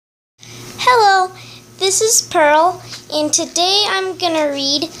this is Pearl, and today I'm going to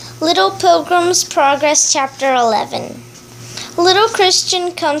read Little Pilgrim's Progress, Chapter 11. Little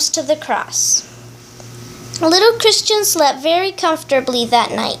Christian comes to the cross. Little Christian slept very comfortably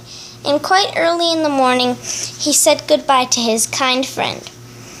that night, and quite early in the morning he said goodbye to his kind friend.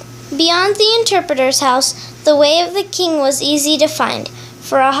 Beyond the interpreter's house, the way of the king was easy to find,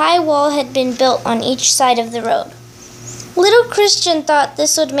 for a high wall had been built on each side of the road. Little Christian thought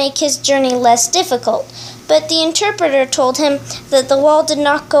this would make his journey less difficult, but the interpreter told him that the wall did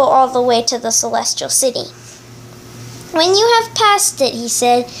not go all the way to the celestial city. When you have passed it, he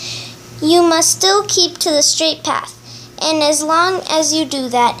said, you must still keep to the straight path, and as long as you do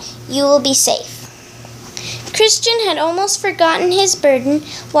that, you will be safe. Christian had almost forgotten his burden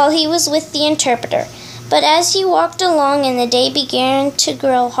while he was with the interpreter, but as he walked along and the day began to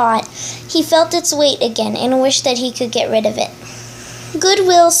grow hot, he felt its weight again and wished that he could get rid of it.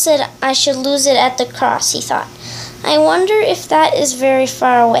 Goodwill said I should lose it at the cross, he thought. I wonder if that is very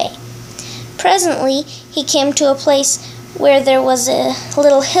far away. Presently, he came to a place where there was a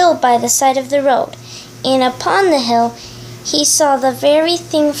little hill by the side of the road, and upon the hill he saw the very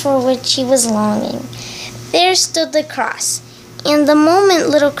thing for which he was longing. There stood the cross, and the moment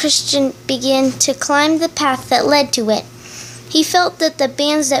little Christian began to climb the path that led to it, he felt that the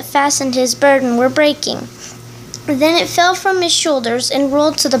bands that fastened his burden were breaking. Then it fell from his shoulders and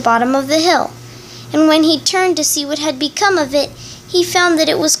rolled to the bottom of the hill, and when he turned to see what had become of it, he found that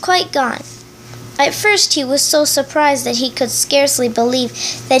it was quite gone. At first he was so surprised that he could scarcely believe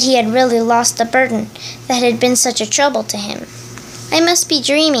that he had really lost the burden that had been such a trouble to him. I must be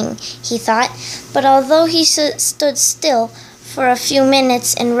dreaming, he thought, but although he stood still for a few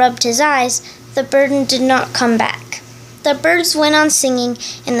minutes and rubbed his eyes, the burden did not come back. The birds went on singing,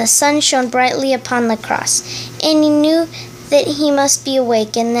 and the sun shone brightly upon the cross, and he knew that he must be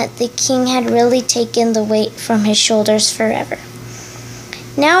awake and that the king had really taken the weight from his shoulders forever.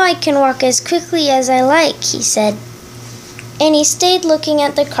 Now I can walk as quickly as I like, he said, and he stayed looking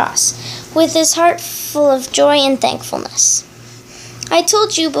at the cross, with his heart full of joy and thankfulness. I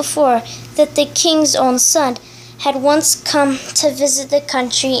told you before that the king's own son had once come to visit the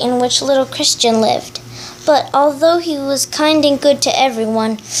country in which little Christian lived. But although he was kind and good to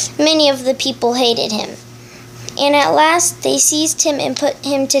everyone, many of the people hated him. And at last they seized him and put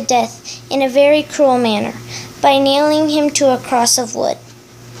him to death in a very cruel manner, by nailing him to a cross of wood.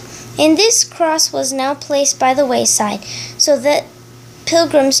 And this cross was now placed by the wayside, so that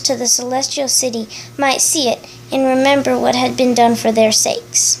pilgrims to the celestial city might see it and remember what had been done for their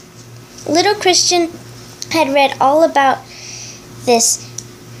sakes. Little Christian had read all about this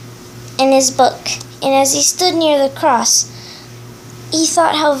in his book, and as he stood near the cross, he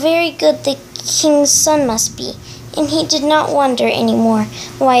thought how very good the king's son must be, and he did not wonder any more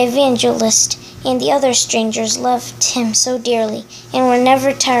why Evangelist and the other strangers loved him so dearly and were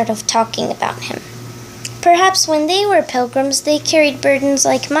never tired of talking about him. Perhaps when they were pilgrims they carried burdens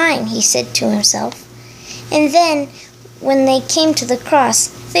like mine, he said to himself, and then when they came to the cross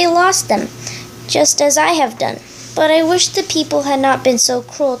they lost them, just as I have done. But I wish the people had not been so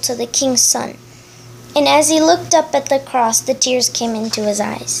cruel to the king's son. And as he looked up at the cross, the tears came into his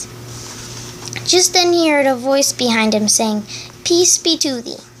eyes. Just then he heard a voice behind him saying, "Peace be to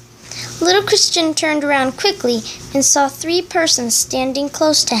thee." Little Christian turned around quickly and saw 3 persons standing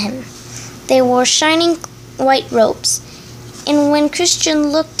close to him. They wore shining white robes, and when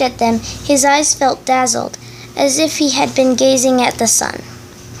Christian looked at them, his eyes felt dazzled, as if he had been gazing at the sun.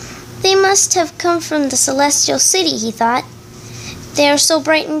 They must have come from the celestial city, he thought. They are so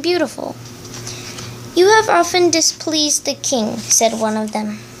bright and beautiful. You have often displeased the king, said one of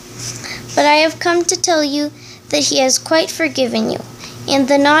them, but I have come to tell you that he has quite forgiven you, and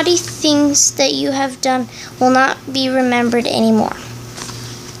the naughty things that you have done will not be remembered any more.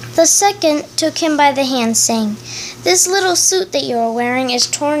 The second took him by the hand, saying, This little suit that you are wearing is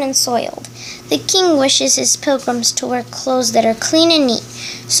torn and soiled. The king wishes his pilgrims to wear clothes that are clean and neat,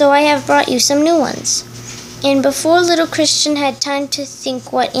 so I have brought you some new ones. And before little Christian had time to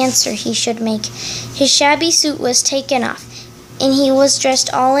think what answer he should make, his shabby suit was taken off, and he was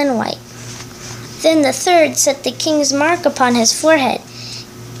dressed all in white. Then the third set the king's mark upon his forehead,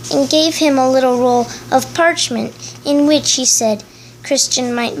 and gave him a little roll of parchment, in which, he said,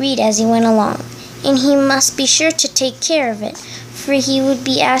 Christian might read as he went along, and he must be sure to take care of it, for he would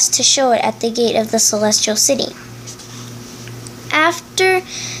be asked to show it at the gate of the celestial city. After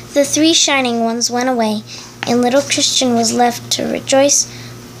the 3 shining ones went away, and little Christian was left to rejoice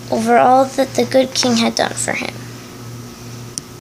over all that the good king had done for him.